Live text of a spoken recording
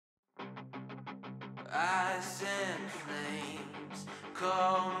Ice and flames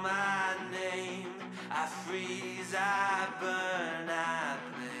call my name. I freeze, I burn, I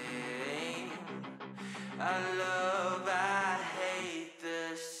blame. I love, I hate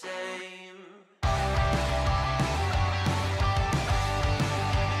the same.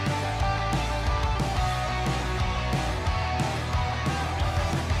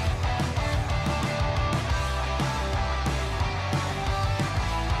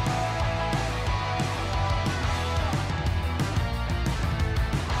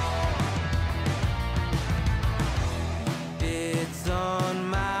 It's on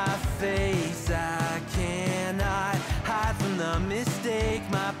my face, I cannot hide from the mistake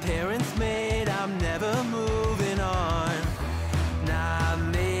my parents made. I'm never moving on. Not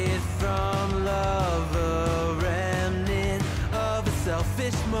made from love, a remnant of a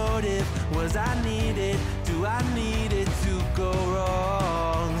selfish motive. Was I needed? Do I need it to go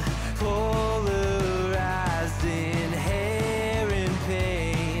wrong? Polarized inherent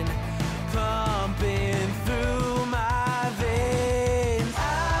pain, pumping through my veins.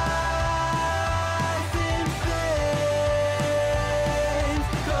 Ice and flames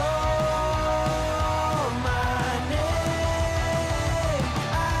call my name.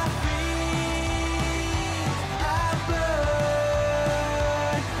 I freeze, I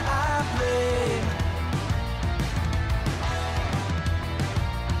burn, I blame.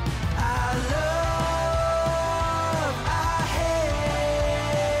 I love, I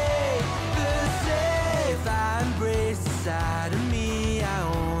hate the same. If I embrace the side of me, I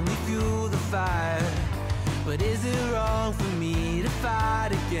only fuel the fire. But is it wrong for me to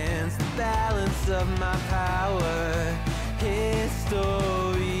fight against the balance of my power?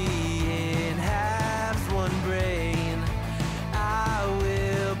 History in halves, one brain. I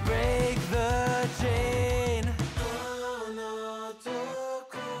will break the chain.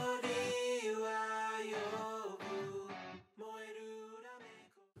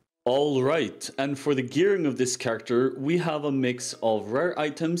 Alright, and for the gearing of this character, we have a mix of rare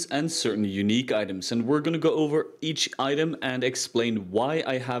items and certain unique items, and we're going to go over each item and explain why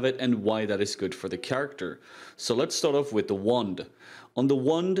I have it and why that is good for the character. So let's start off with the wand. On the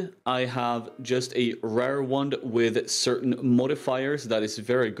wand, I have just a rare wand with certain modifiers that is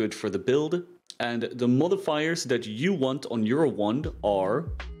very good for the build, and the modifiers that you want on your wand are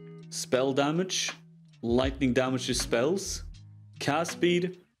spell damage, lightning damage to spells, cast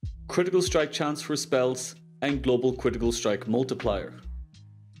speed, critical strike chance for spells, and global critical strike multiplier.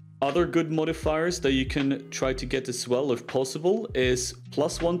 Other good modifiers that you can try to get as well if possible is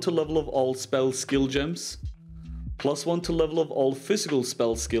 +1 to level of all spell skill gems, +1 to level of all physical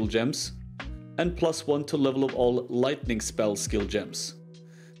spell skill gems, and +1 to level of all lightning spell skill gems.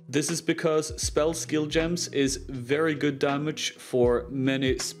 This is because spell skill gems is very good damage for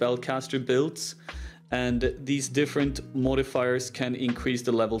many spellcaster builds, and these different modifiers can increase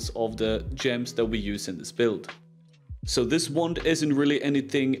the levels of the gems that we use in this build. So this wand isn't really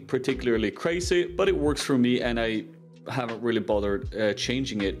anything particularly crazy, but it works for me and I haven't really bothered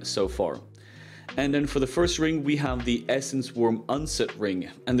changing it so far. And then for the first ring we have the Essence Worm Unset ring,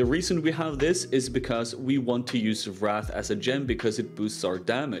 and the reason we have this is because we want to use Wrath as a gem because it boosts our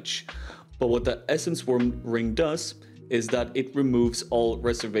damage. But what the Essence Worm ring does is that it removes all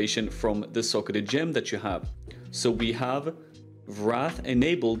reservation from the socketed gem that you have. So we have Wrath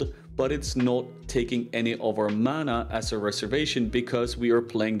enabled, but it's not taking any of our mana as a reservation because we are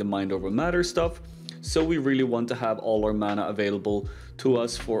playing the Mind Over Matter stuff. So we really want to have all our mana available to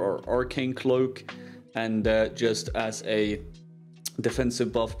us for our Arcane Cloak and just as a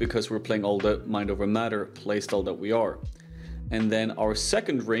defensive buff because we're playing all the Mind Over Matter playstyle that we are. And then our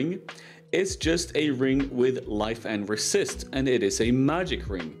second ring is just a ring with life and resist, and it is a magic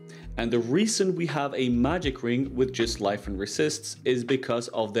ring. And the reason we have a magic ring with just life and resists is because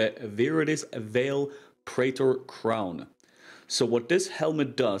of the Viridi's Veil Praetor Crown. So what this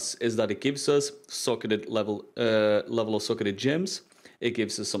helmet does is that it gives us socketed level of socketed gems. It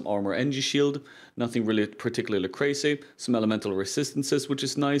gives us some armor energy shield, nothing really particularly crazy, some elemental resistances, which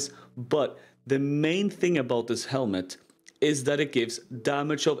is nice. But the main thing about this helmet is that it gives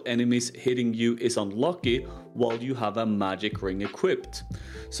damage of enemies hitting you is unlucky while you have a magic ring equipped.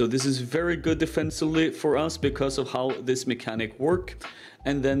 So this is very good defensively for us because of how this mechanic works.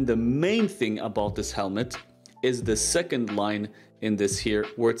 And then the main thing about this helmet is the second line in this here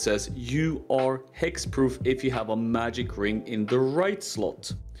where it says you are hexproof if you have a magic ring in the right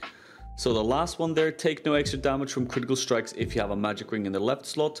slot. So the last one there, take no extra damage from critical strikes if you have a magic ring in the left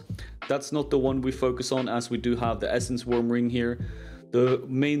slot. That's not the one we focus on as we do have the Essence Worm ring here. The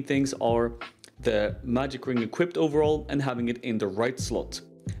main things are the magic ring equipped overall and having it in the right slot.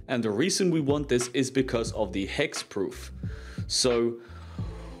 And the reason we want this is because of the hexproof. So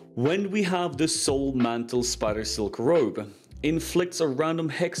when we have the Soul Mantle Spider Silk Robe, inflicts a random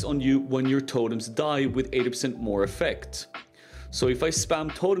hex on you when your totems die with 80% more effect. So if I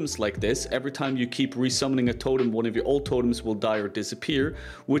spam totems like this, every time you keep resummoning a totem, one of your old totems will die or disappear,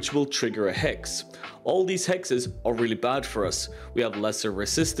 which will trigger a hex. All these hexes are really bad for us. We have lesser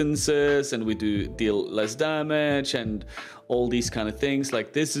resistances and we do deal less damage and all these kind of things.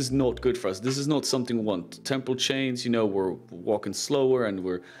 Like, this is not good for us. This is not something we want. Temporal chains, you know, we're walking slower and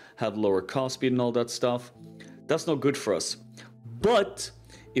we have lower cast speed and all that stuff. That's not good for us. But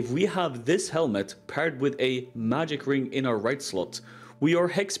if we have this helmet paired with a magic ring in our right slot, we are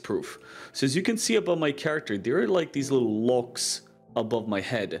hexproof. So as you can see above my character, there are like these little locks above my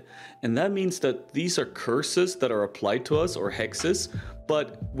head. And that means that these are curses that are applied to us, or hexes.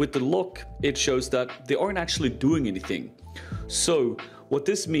 But with the lock, it shows that they aren't actually doing anything. So what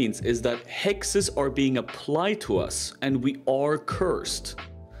this means is that hexes are being applied to us and we are cursed.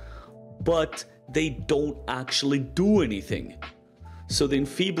 But they don't actually do anything. So the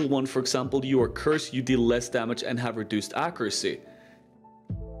Enfeeble one, for example, you are cursed, you deal less damage and have reduced accuracy.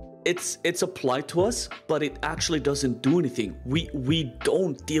 It's applied to us, but it actually doesn't do anything. We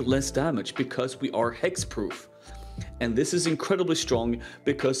don't deal less damage because we are hexproof. And this is incredibly strong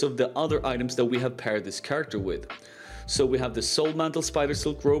because of the other items that we have paired this character with. So we have the Soul Mantle Spider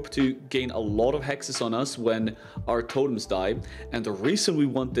Silk Robe to gain a lot of hexes on us when our totems die. And the reason we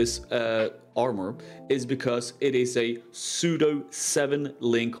want this armor is because it is a pseudo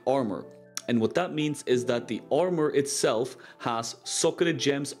 7-link armor. And what that means is that the armor itself has socketed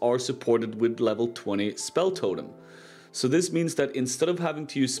gems are supported with level 20 spell totem. So this means that instead of having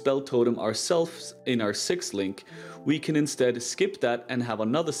to use spell totem ourselves in our 6th link, we can instead skip that and have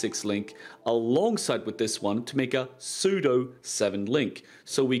another 6th link alongside with this one to make a pseudo 7 link.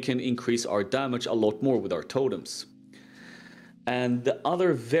 So we can increase our damage a lot more with our totems. And the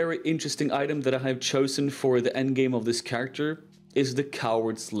other very interesting item that I have chosen for the endgame of this character is the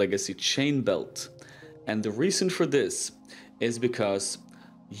Coward's Legacy Chain Belt. And the reason for this is because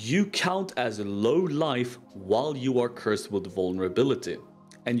you count as low life while you are cursed with vulnerability.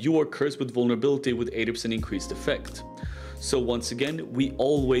 And you are cursed with vulnerability with 80% increased effect. So once again, we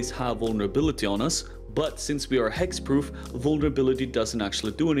always have vulnerability on us, but since we are hexproof, vulnerability doesn't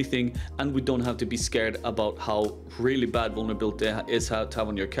actually do anything, and we don't have to be scared about how really bad vulnerability is to have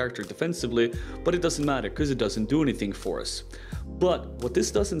on your character defensively, but it doesn't matter because it doesn't do anything for us. But what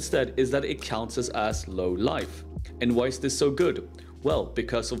this does instead is that it counts us as low life. And why is this so good? Well,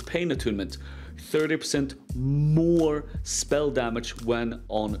 because of Pain Attunement. 30% more spell damage when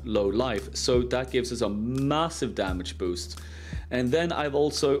on low life. So that gives us a massive damage boost. And then I've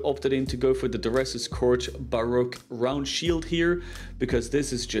also opted in to go for the Duress Scourge Baroque Round Shield here, because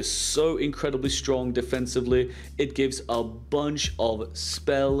this is just so incredibly strong defensively. It gives a bunch of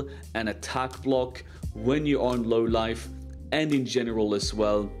spell and attack block when you're on low life, and in general as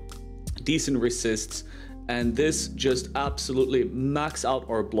well. Decent resists. And this just absolutely max out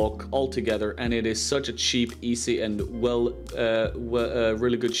our block altogether, and it is such a cheap, easy, and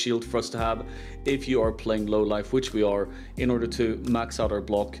really good shield for us to have if you are playing low life, which we are, in order to max out our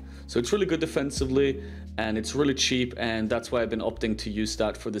block. So it's really good defensively, and it's really cheap, and that's why I've been opting to use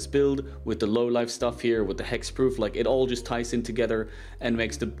that for this build with the low life stuff here, with the hexproof. Like, it all just ties in together and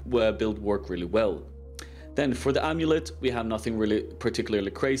makes the build work really well. Then for the amulet, we have nothing really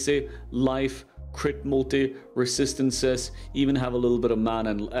particularly crazy. Life, crit multi, resistances, even have a little bit of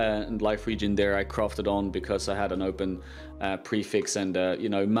mana and life regen there. I crafted on because I had an open prefix, and you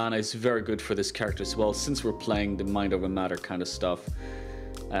know, mana is very good for this character as well, since we're playing the Mind Over Matter kind of stuff.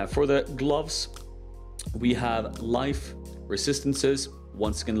 For the gloves, we have life, resistances,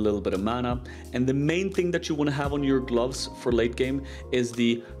 once again a little bit of mana, and the main thing that you want to have on your gloves for late game is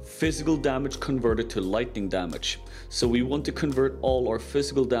the physical damage converted to lightning damage. So we want to convert all our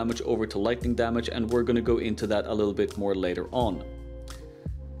physical damage over to lightning damage, and we're going to go into that a little bit more later on.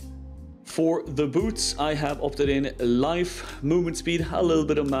 For the boots, I have opted in life, movement speed, a little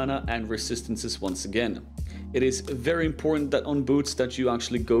bit of mana, and resistances once again. It is very important that on boots that you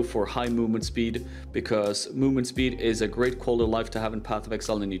actually go for high movement speed, because movement speed is a great quality of life to have in Path of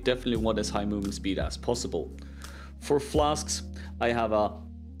Exile, and you definitely want as high movement speed as possible. For flasks, I have a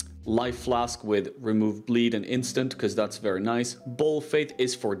life flask with remove bleed and instant, because that's very nice. Ball of Faith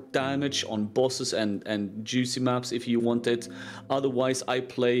is for damage on bosses and juicy maps if you want it. Otherwise, I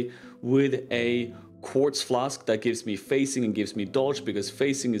play with a Quartz Flask that gives me facing and gives me dodge, because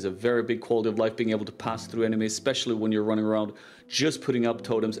facing is a very big quality of life, being able to pass through enemies, especially when you're running around just putting up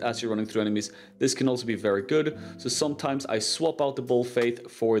totems as you're running through enemies. This can also be very good, so sometimes I swap out the Bold Faith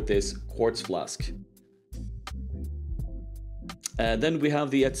for this Quartz Flask. Then we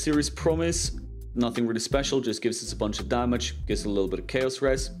have the Series Promise. Nothing really special, just gives us a bunch of damage, gives a little bit of Chaos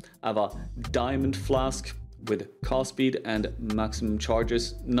Res. I have a Diamond Flask with cast speed and maximum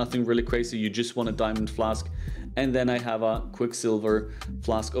charges. Nothing really crazy, you just want a Diamond Flask. And then I have a Quicksilver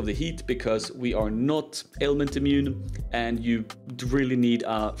Flask of the Heat, because we are not ailment immune and you really need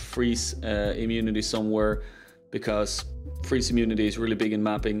a freeze immunity somewhere, because freeze immunity is really big in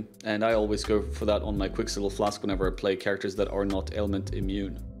mapping, and I always go for that on my Quicksilver Flask whenever I play characters that are not ailment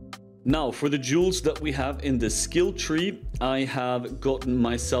immune. Now, for the jewels that we have in the skill tree, I have gotten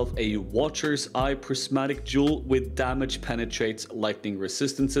myself a Watcher's Eye Prismatic Jewel with damage penetrates lightning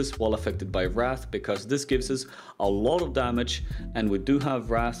resistances while affected by Wrath, because this gives us a lot of damage, and we do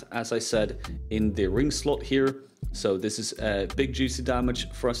have Wrath, as I said, in the ring slot here. So this is big juicy damage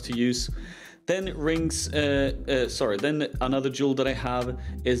for us to use. Then then another jewel that I have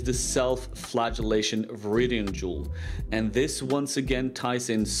is the Self-Flagellation Viridian Jewel. And this once again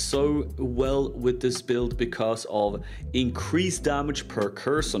ties in so well with this build because of increased damage per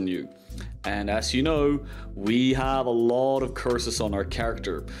curse on you. And as you know, we have a lot of curses on our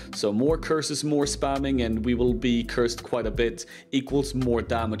character. So more curses, more spamming, and we will be cursed quite a bit, equals more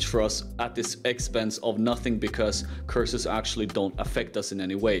damage for us at this expense of nothing, because curses actually don't affect us in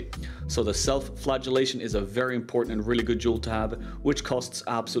any way. So the Self-Flagellation is a very important and really good jewel to have, which costs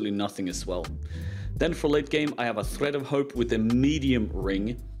absolutely nothing as well. Then for late game, I have a Thread of Hope with a medium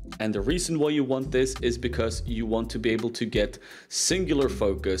ring. And the reason why you want this is because you want to be able to get Singular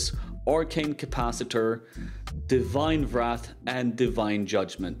Focus, Arcane Capacitor, Divine Wrath, and Divine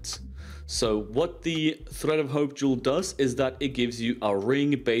Judgment. So what the Thread of Hope jewel does is that it gives you a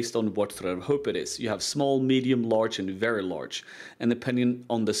ring based on what Thread of Hope it is. You have small, medium, large, and very large. And depending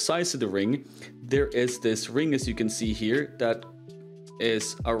on the size of the ring, there is this ring, as you can see here, that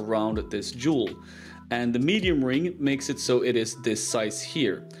is around this jewel. And the medium ring makes it so it is this size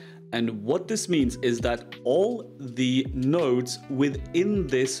here. And what this means is that all the nodes within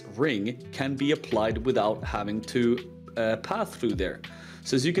this ring can be applied without having to pass through there.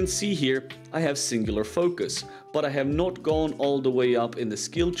 So as you can see here, I have Singular Focus, but I have not gone all the way up in the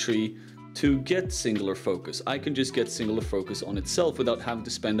skill tree to get Singular Focus. I can just get Singular Focus on itself without having to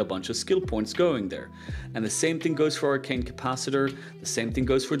spend a bunch of skill points going there. And the same thing goes for Arcane Capacitor, the same thing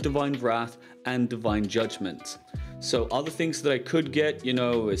goes for Divine Wrath and Divine Judgment. So other things that I could get, you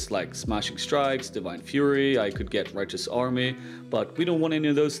know, is like Smashing Strikes, Divine Fury, I could get Righteous Army, but we don't want any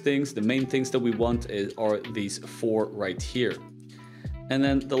of those things. The main things that we want are these four right here. And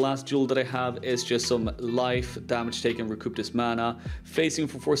then the last jewel that I have is just some life, damage taken, recoup this mana, facing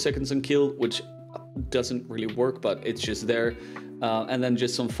for 4 seconds on kill, which doesn't really work, but it's just there. And then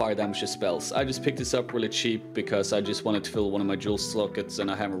just some fire damage spells. I just picked this up really cheap because I just wanted to fill one of my jewel sockets and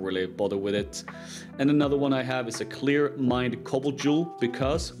I haven't really bothered with it. And another one I have is a Clear Mind Cobble Jewel,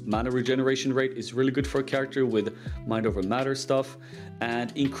 because mana regeneration rate is really good for a character with Mind Over Matter stuff,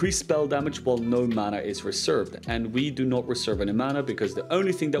 and increased spell damage while no mana is reserved. And we do not reserve any mana because the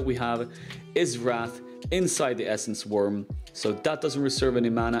only thing that we have is Wrath inside the Essence Worm, so that doesn't reserve any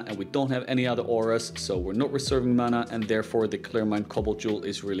mana, and we don't have any other auras, so we're not reserving mana, and therefore the Clear Mind Cobble Jewel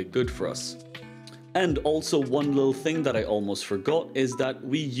is really good for us. And also one little thing that I almost forgot is that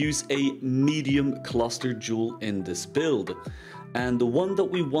we use a medium cluster jewel in this build, and the one that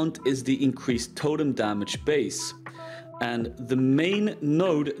we want is the increased totem damage base. And the main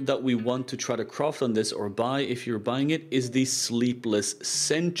node that we want to try to craft on this, or buy if you're buying it, is the Sleepless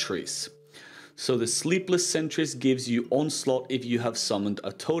Sentries. So the Sleepless Sentries gives you Onslaught if you have summoned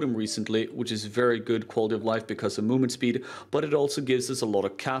a totem recently, which is very good quality of life because of movement speed, but it also gives us a lot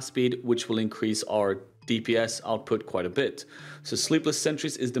of cast speed, which will increase our DPS output quite a bit. So Sleepless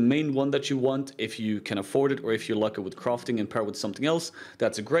Sentries is the main one that you want if you can afford it, or if you're lucky with crafting and pair with something else,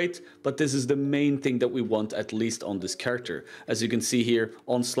 that's great, but this is the main thing that we want, at least on this character. As you can see here,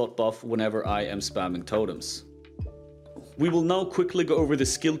 Onslaught buff whenever I am spamming totems. We will now quickly go over the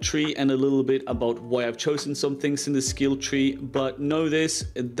skill tree and a little bit about why I've chosen some things in the skill tree, but know this,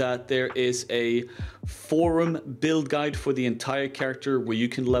 that there is a forum build guide for the entire character where you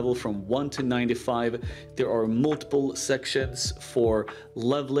can level from 1 to 95. There are multiple sections for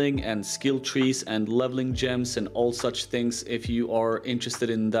leveling and skill trees and leveling gems and all such things if you are interested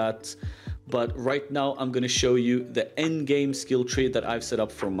in that. But right now I'm going to show you the end game skill tree that I've set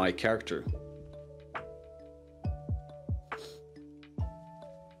up for my character.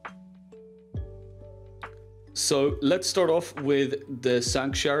 So let's start off with the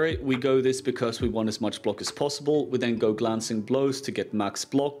Sanctuary. We go this because we want as much block as possible. We then go Glancing Blows to get max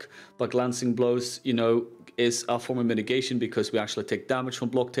block. But Glancing Blows, you know, is a form of mitigation because we actually take damage from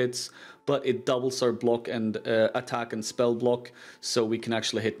blocked hits, but it doubles our block and attack and spell block, so we can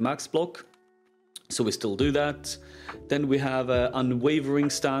actually hit max block. So we still do that. Then we have Unwavering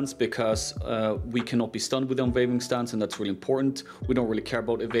Stance because we cannot be stunned with Unwavering Stance, and that's really important. We don't really care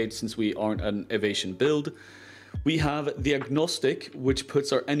about evade since we aren't an evasion build. We have the Agnostic, which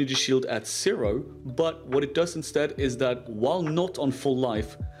puts our energy shield at 0, but what it does instead is that while not on full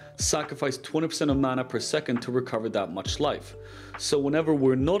life, sacrifice 20% of mana per second to recover that much life. So whenever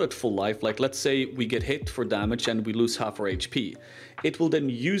we're not at full life, like let's say we get hit for damage and we lose half our HP, it will then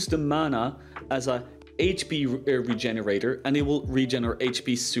use the mana as a HP regenerator, and it will regenerate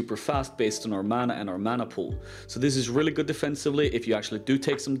HP super fast based on our mana and our mana pool. So this is really good defensively if you actually do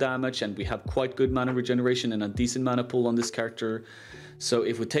take some damage, and we have quite good mana regeneration and a decent mana pool on this character. So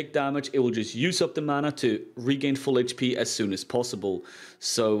if we take damage, it will just use up the mana to regain full HP as soon as possible.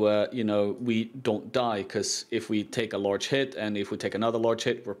 So, you know, we don't die, because if we take a large hit and if we take another large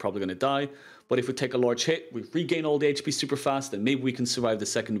hit, we're probably going to die. But if we take a large hit, we regain all the HP super fast, and maybe we can survive the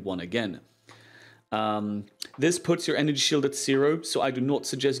second one again. This puts your energy shield at 0, so I do not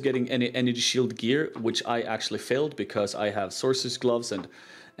suggest getting any energy shield gear, which I actually failed because I have Sorcerer's Gloves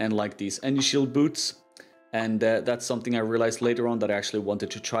and like these energy shield boots. And that's something I realized later on, that I actually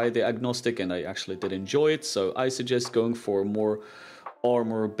wanted to try the Agnostic, and I actually did enjoy it. So I suggest going for more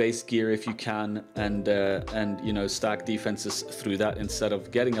armor based gear if you can, and you know, stack defenses through that instead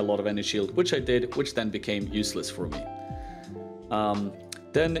of getting a lot of energy shield, which I did, which then became useless for me.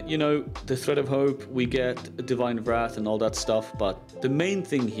 Then, you know, the Thread of Hope, we get Divine Wrath and all that stuff, but the main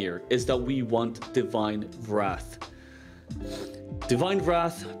thing here is that we want Divine Wrath. Divine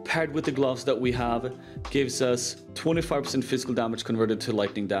Wrath, paired with the gloves that we have, gives us 25% physical damage converted to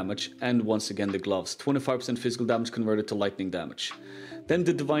lightning damage, and once again the gloves, 25% physical damage converted to lightning damage. Then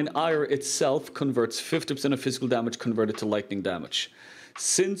the Divine Ire itself converts 50% of physical damage converted to lightning damage.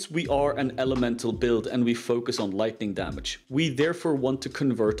 Since we are an elemental build and we focus on lightning damage, we therefore want to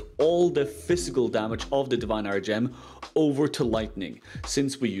convert all the physical damage of the Divine Ire gem over to lightning.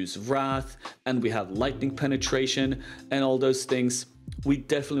 Since we use Wrath and we have lightning penetration and all those things, we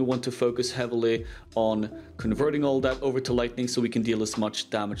definitely want to focus heavily on converting all that over to lightning so we can deal as much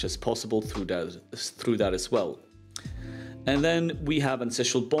damage as possible through that as well. And then we have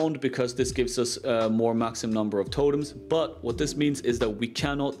Ancestral Bond because this gives us more maximum number of totems, but what this means is that we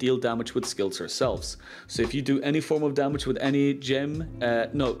cannot deal damage with skills ourselves. So if you do any form of damage with any gem,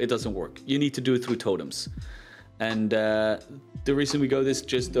 no, it doesn't work. You need to do it through totems. And the reason we go this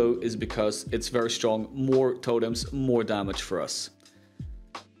just though is because it's very strong. More totems, more damage for us.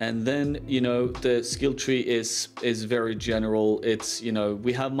 And then, you know, the skill tree is very general. It's, you know,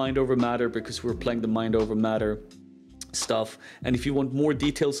 we have Mind Over Matter because we're playing the Mind Over Matter stuff, and if you want more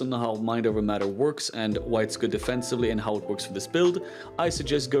details on how Mind Over Matter works and why it's good defensively and how it works for this build, I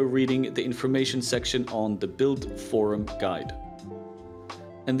suggest go reading the information section on the build forum guide.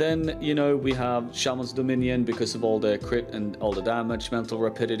 And then, you know, we have Shaman's Dominion because of all the crit and all the damage, mental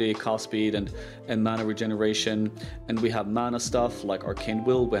rapidity, cast speed, and mana regeneration. And we have mana stuff like Arcane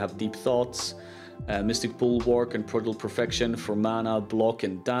Will, we have Deep Thoughts, Mystic Bulwark and Portal Perfection for mana, block,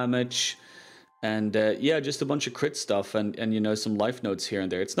 and damage. And yeah, just a bunch of crit stuff and you know, some life notes here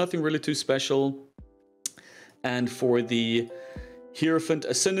and there. It's nothing really too special. And for the Hierophant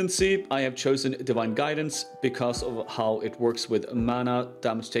Ascendancy, I have chosen Divine Guidance because of how it works with mana.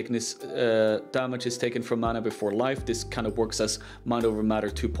 Damage is taken from mana before life. This kind of works as Mind Over Matter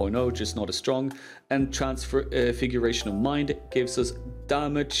 2.0, just not as strong. And Transfiguration of Mind gives us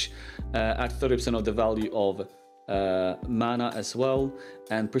damage at 30% of the value of mana as well.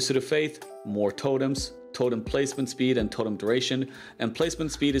 And Pursuit of Faith, more totems, totem placement speed and totem duration. And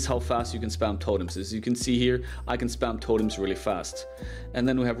placement speed is how fast you can spam totems. As you can see here, I can spam totems really fast. And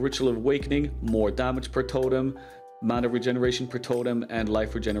then we have Ritual of Awakening, more damage per totem, mana regeneration per totem, and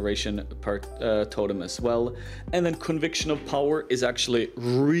life regeneration per totem as well. And then Conviction of Power is actually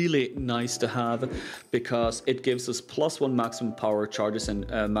really nice to have because it gives us +1 maximum power charges and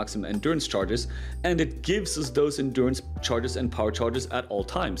maximum endurance charges, and it gives us those endurance charges and power charges at all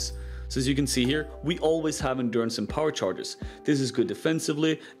times. So as you can see here, we always have endurance and power charges. This is good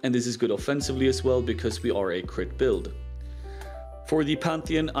defensively, and this is good offensively as well because we are a crit build. For the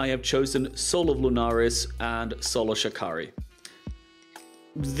Pantheon, I have chosen Soul of Lunaris and Soul of Shakari.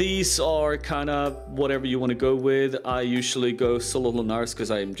 These are kind of whatever you want to go with. I usually go Soul of Lunaris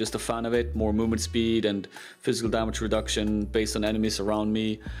because I'm just a fan of it. More movement speed and physical damage reduction based on enemies around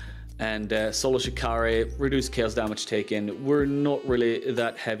me. And Solo Shikari, reduce chaos damage taken. We're not really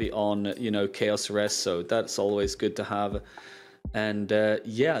that heavy on, you know, chaos rest, so that's always good to have. And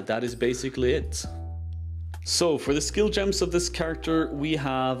yeah, that is basically it. So for the skill gems of this character, we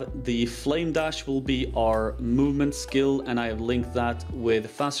have the Flame Dash will be our movement skill, and I have linked that with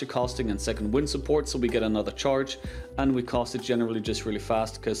faster casting and second wind support, so we get another charge, and we cast it generally just really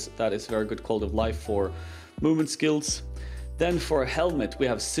fast because that is very good quality of life for movement skills. Then for a helmet, we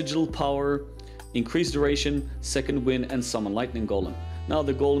have Sigil Power, increased duration, second wind, and summon Lightning Golem. Now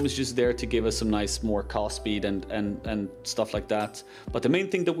the Golem is just there to give us some nice more cast speed and stuff like that. But the main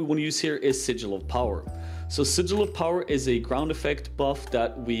thing that we want to use here is Sigil of Power. So Sigil of Power is a ground effect buff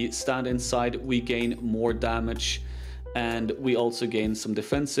that we stand inside, we gain more damage, and we also gain some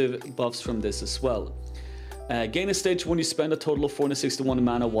defensive buffs from this as well. Gain a stage when you spend a total of 461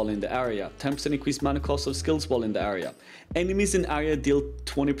 mana while in the area. 10% increased mana cost of skills while in the area. Enemies in area deal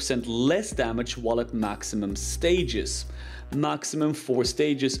 20% less damage while at maximum stages. Maximum 4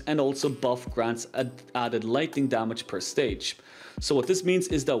 stages, and also buff grants added lightning damage per stage. So what this means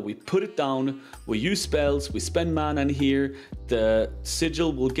is that we put it down, we use spells, we spend mana in here, the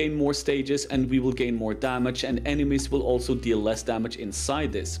sigil will gain more stages and we will gain more damage, and enemies will also deal less damage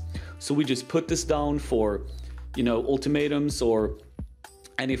inside this. So we just put this down for, you know, ultimatums or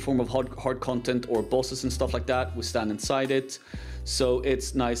any form of hard content or bosses and stuff like that. We stand inside it. So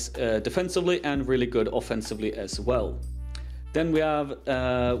it's nice defensively and really good offensively as well. Then we have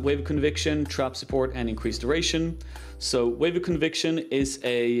Wave of Conviction, Trap Support, and Increased Duration. So Wave of Conviction is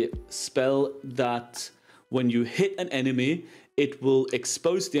a spell that when you hit an enemy, it will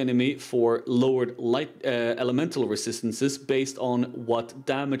expose the enemy for lowered elemental resistances based on what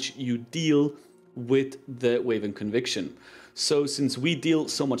damage you deal with the Wave of Conviction. So since we deal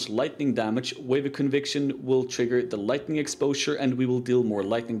so much lightning damage, Wave of Conviction will trigger the lightning exposure and we will deal more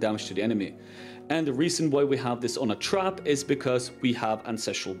lightning damage to the enemy. And the reason why we have this on a trap is because we have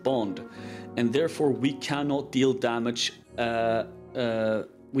Ancestral Bond, and therefore we cannot deal damage,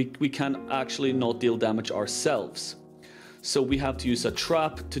 we can actually not deal damage ourselves. So we have to use a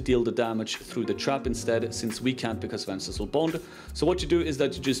trap to deal the damage through the trap instead, since we can't because of Ancestral Bond. So what you do is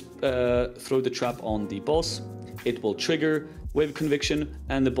that you just throw the trap on the boss, it will trigger Wave of Conviction,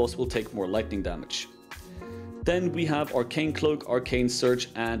 and the boss will take more lightning damage. Then we have Arcane Cloak, Arcane Surge,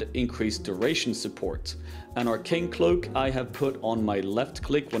 and Increased Duration support. An Arcane Cloak I have put on my left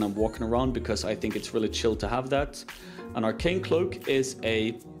click when I'm walking around because I think it's really chill to have that. An Arcane Cloak is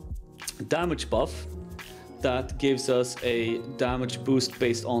a damage buff that gives us a damage boost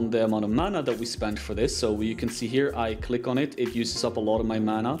based on the amount of mana that we spend for this. So you can see here, I click on it, it uses up a lot of my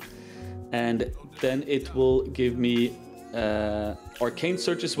mana, and then it will give me Arcane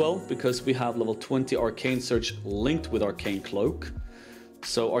Surge as well, because we have level 20 Arcane Surge linked with Arcane Cloak.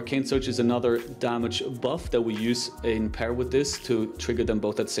 So Arcane Surge is another damage buff that we use in pair with this to trigger them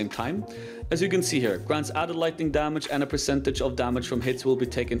both at the same time. As you can see here, grants added lightning damage, and a percentage of damage from hits will be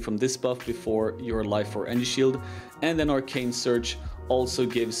taken from this buff before your life or energy shield. And then Arcane Surge also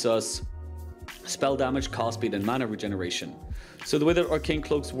gives us spell damage, cast speed, and mana regeneration. So the way that Arcane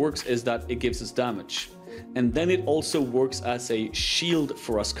Cloaks works is that it gives us damage. And then it also works as a shield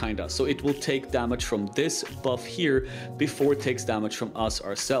for us, kinda. So it will take damage from this buff here before it takes damage from us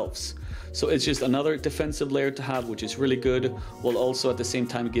ourselves. So it's just another defensive layer to have, which is really good, while also at the same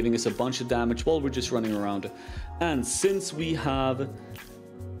time giving us a bunch of damage while we're just running around. And since we have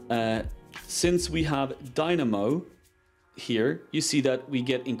Dynamo here, you see that we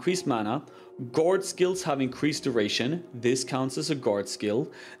get increased mana. Guard skills have increased duration, this counts as a guard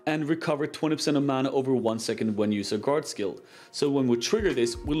skill, and recover 20% of mana over 1 second when you use a guard skill. So when we trigger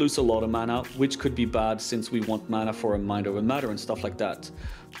this, we lose a lot of mana, which could be bad since we want mana for a Mind Over Matter and stuff like that.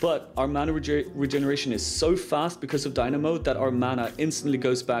 But our mana regeneration is so fast because of Dynamo that our mana instantly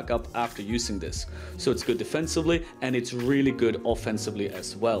goes back up after using this. So it's good defensively, and it's really good offensively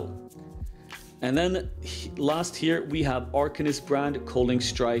as well. And then last here we have Arcanist Brand, Colding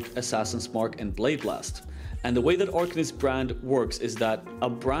Strike, Assassin's Mark, and Blade Blast. And the way that Arcanist Brand works is that a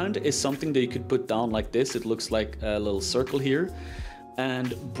brand is something that you could put down like this. It looks like a little circle here.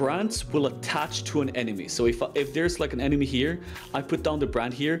 And brands will attach to an enemy. So if there's like an enemy here, I put down the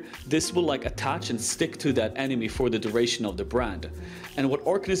brand here, this will like attach and stick to that enemy for the duration of the brand. And what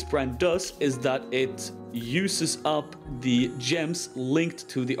Arcanist Brand does is that it uses up the gems linked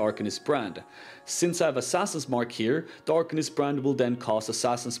to the Arcanist brand. Since I have Assassin's Mark here, the Arcanist brand will then cast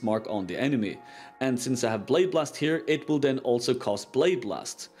Assassin's Mark on the enemy. And since I have Blade Blast here, it will then also cast Blade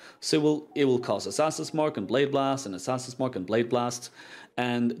Blast. So it will cast Assassin's Mark and Blade Blast and Assassin's Mark and Blade Blast.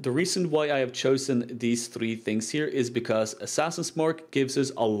 And the reason why I have chosen these three things here is because Assassin's Mark gives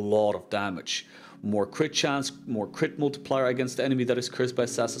us a lot of damage. More crit chance, more crit multiplier against the enemy that is cursed by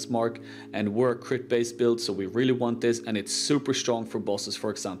Assassin's Mark, and we're a crit based build, so we really want this, and it's super strong for bosses,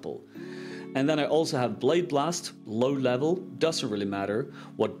 for example. And then I also have Blade Blast, low level, doesn't really matter.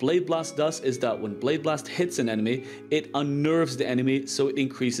 What Blade Blast does is that when Blade Blast hits an enemy, it unnerves the enemy, so it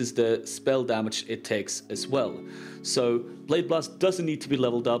increases the spell damage it takes as well. So Blade Blast doesn't need to be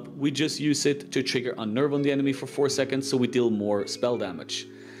leveled up, we just use it to trigger Unnerve on the enemy for 4 seconds, so we deal more spell damage.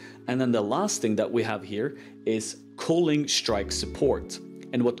 And then the last thing that we have here is Calling Strike support.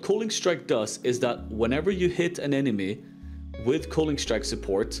 And what Calling Strike does is that whenever you hit an enemy with Calling Strike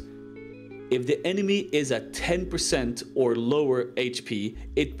support, if the enemy is at 10% or lower HP,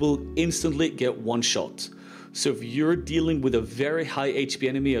 it will instantly get one shot. So if you're dealing with a very high HP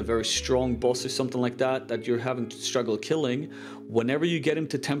enemy, a very strong boss or something like that, that you're having to struggle killing, whenever you get him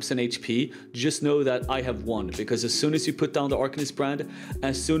to 10% HP, just know that I have won. Because as soon as you put down the Arcanist brand,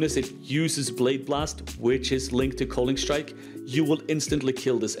 as soon as it uses Blade Blast, which is linked to Calling Strike, you will instantly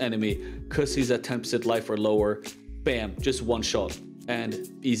kill this enemy because he's at 10% life or lower. Bam, just one shot and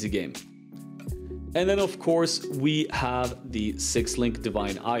easy game. And then of course we have the 6-link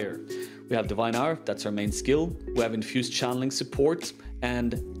Divine Ire. We have Divine Ire, that's our main skill. We have Infused Channeling support,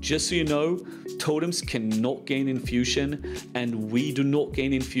 and just so you know, totems cannot gain infusion, and we do not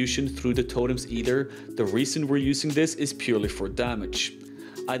gain infusion through the totems either. The reason we're using this is purely for damage.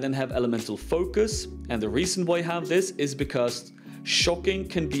 I then have Elemental Focus, and the reason why I have this is because Shocking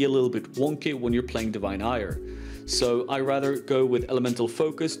can be a little bit wonky when you're playing Divine Ire. So I rather go with Elemental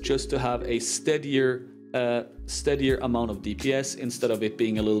Focus just to have a steadier amount of DPS instead of it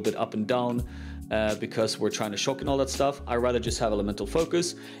being a little bit up and down because we're trying to shock and all that stuff. I rather just have Elemental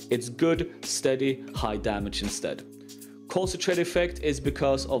Focus. It's good, steady, high damage instead. Concentrate effect is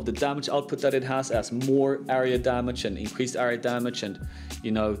because of the damage output that it has as more area damage and increased area damage, and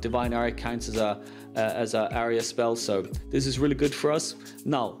you know, Divine Ire counts as a area spell, so this is really good for us.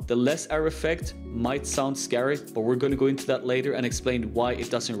 Now, the less area effect might sound scary, but we're going to go into that later and explain why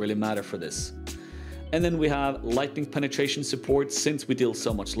it doesn't really matter for this. And then we have Lightning Penetration support. Since we deal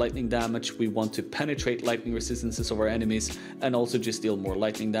so much lightning damage, we want to penetrate lightning resistances of our enemies and also just deal more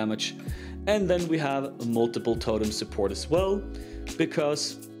lightning damage. And then we have Multiple Totem support as well,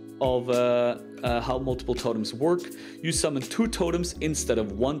 because of how multiple totems work. You summon 2 totems instead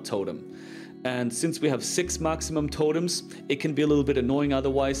of 1 totem. And since we have 6 maximum totems, it can be a little bit annoying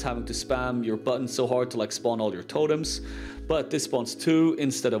otherwise, having to spam your button so hard to like spawn all your totems. But this spawns 2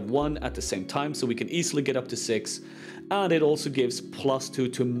 instead of 1 at the same time, so we can easily get up to 6. And it also gives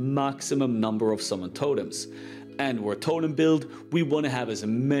 +2 to maximum number of summoned totems. And we're a totem build, we want to have as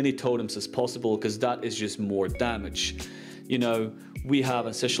many totems as possible because that is just more damage. You know, we have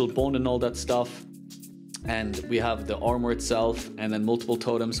Ancestral Bond and all that stuff. And we have the armor itself, and then multiple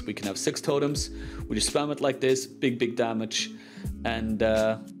totems. We can have 6 totems. We just spam it like this, big damage. And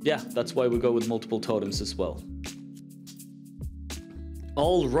yeah, that's why we go with multiple totems as well.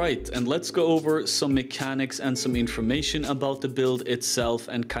 Alright, and let's go over some mechanics and some information about the build itself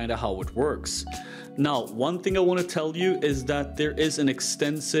and kind of how it works. Now, one thing I want to tell you is that there is an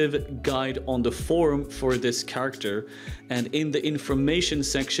extensive guide on the forum for this character, and in the information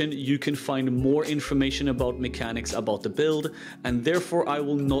section you can find more information about mechanics about the build, and therefore I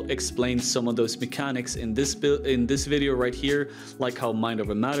will not explain some of those mechanics in this video right here, like how Mind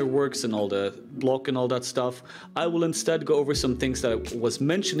Over Matter works and all the block and all that stuff. I will instead go over some things that was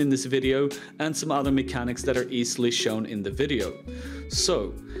mentioned in this video and some other mechanics that are easily shown in the video.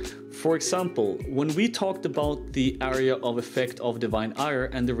 So, for example, when we talked about the area of effect of Divine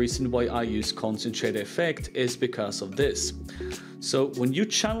Ire, and the reason why I use Concentrated Effect is because of this. So when you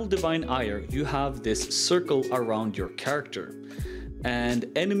channel Divine Ire, you have this circle around your character. And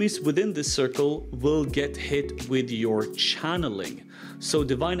enemies within this circle will get hit with your channeling. So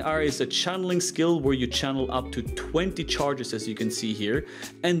Divine Ire is a channeling skill where you channel up to 20 charges, as you can see here,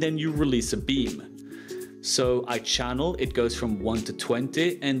 and then you release a beam. So I channel, it goes from 1 to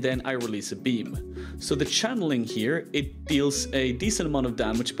 20, and then I release a beam. So the channeling here, it deals a decent amount of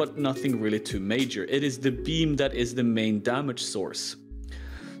damage, but nothing really too major. It is the beam that is the main damage source.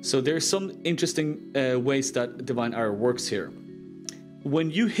 So there's some interesting ways that Divine Ire works here. When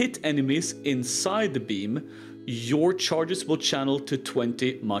you hit enemies inside the beam, your charges will channel to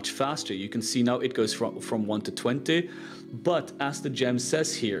 20 much faster. You can see now it goes from 1 to 20, but as the gem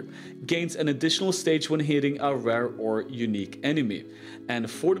says here, gains an additional stage when hitting a rare or unique enemy, and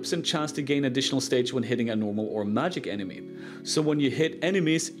 40% chance to gain additional stage when hitting a normal or magic enemy. So when you hit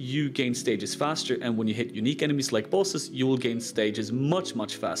enemies, you gain stages faster, and when you hit unique enemies like bosses, you will gain stages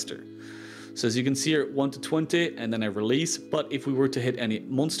much faster. So as you can see here, 1 to 20, and then I release, but if we were to hit any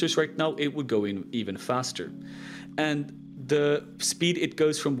monsters right now, it would go in even faster. And the speed it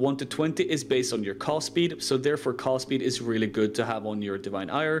goes from 1 to 20 is based on your cast speed, so therefore cast speed is really good to have on your Divine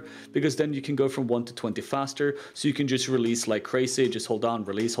Ire, because then you can go from 1 to 20 faster, so you can just release like crazy, just hold on,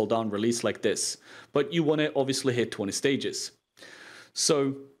 release like this. But you want to obviously hit 20 stages.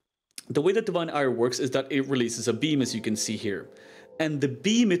 So the way that Divine Ire works is that it releases a beam, as you can see here. And the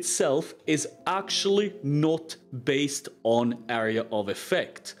beam itself is actually not based on area of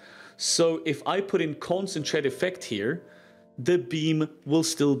effect. So if I put in concentrate effect here, the beam will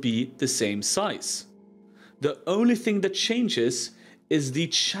still be the same size. The only thing that changes is the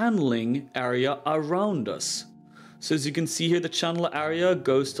channeling area around us. So as you can see here, the channel area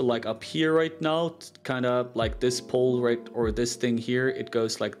goes to like up here right now, kind of like this pole right, or this thing here. It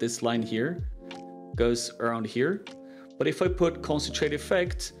goes like this line here, goes around here. But if I put concentrate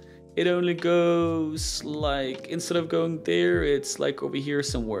effect, it only goes like, instead of going there, it's like over here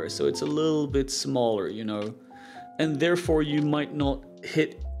somewhere. So it's a little bit smaller, you know. And therefore you might not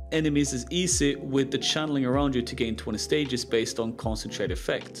hit enemies as easy with the channeling around you to gain 20 stages based on concentrate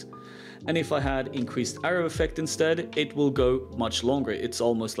effect. And if I had increased area effect instead, it will go much longer. It's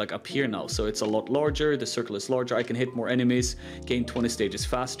almost like up here now. So it's a lot larger, the circle is larger, I can hit more enemies, gain 20 stages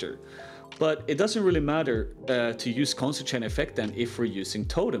faster. But it doesn't really matter to use concentrate effect then if we're using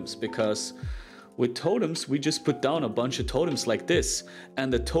totems, because with totems we just put down a bunch of totems like this,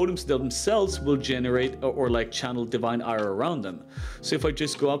 and the totems themselves will generate or like channel Divine Ire around them. So if I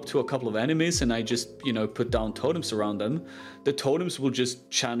just go up to a couple of enemies and I just, you know, put down totems around them, the totems will just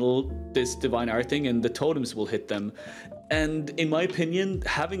channel this Divine Ire thing and the totems will hit them. And in my opinion,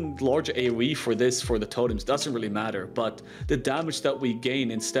 having large AoE for this, for the totems, doesn't really matter, but the damage that we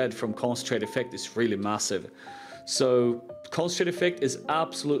gain instead from concentrate effect is really massive. So concentrate effect is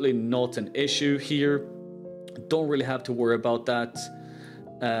absolutely not an issue here. Don't really have to worry about that.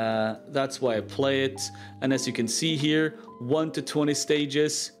 That's why I play it. And as you can see here, 1 to 20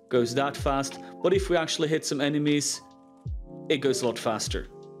 stages goes that fast. But if we actually hit some enemies, it goes a lot faster.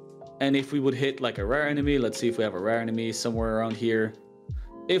 And if we would hit like a rare enemy, let's see if we have a rare enemy somewhere around here.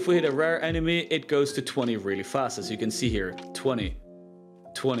 If we hit a rare enemy, it goes to 20 really fast. As you can see here, 20,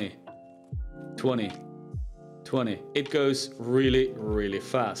 20, 20. 20. It goes really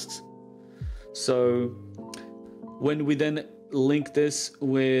fast. So when we then link this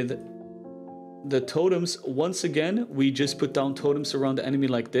with the totems, once again we just put down totems around the enemy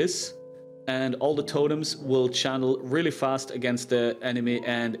like this, and all the totems will channel really fast against the enemy,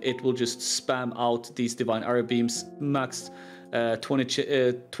 and it will just spam out these Divine Ire beams, max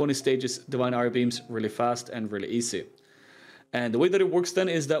 20 stages Divine Ire beams really fast and really easy. And the way that it works then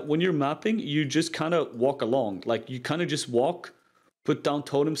is that when you're mapping, you just kind of walk along. Like you kind of just walk, put down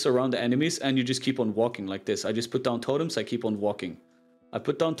totems around the enemies, and you just keep on walking like this. I just put down totems, I keep on walking. I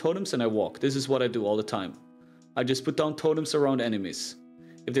put down totems and I walk. This is what I do all the time. I just put down totems around enemies.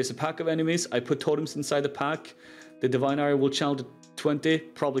 If there's a pack of enemies, I put totems inside the pack. The Divine Ire will channel to 20,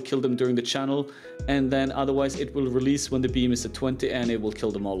 probably kill them during the channel. And then otherwise it will release when the beam is at 20 and it will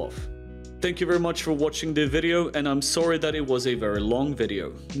kill them all off. Thank you very much for watching the video, and I'm sorry that it was a very long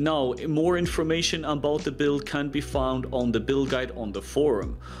video. Now, more information about the build can be found on the build guide on the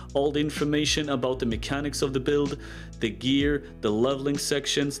forum. All the information about the mechanics of the build, the gear, the leveling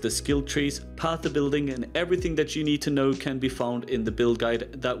sections, the skill trees, path of building, and everything that you need to know can be found in the build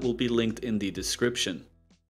guide that will be linked in the description.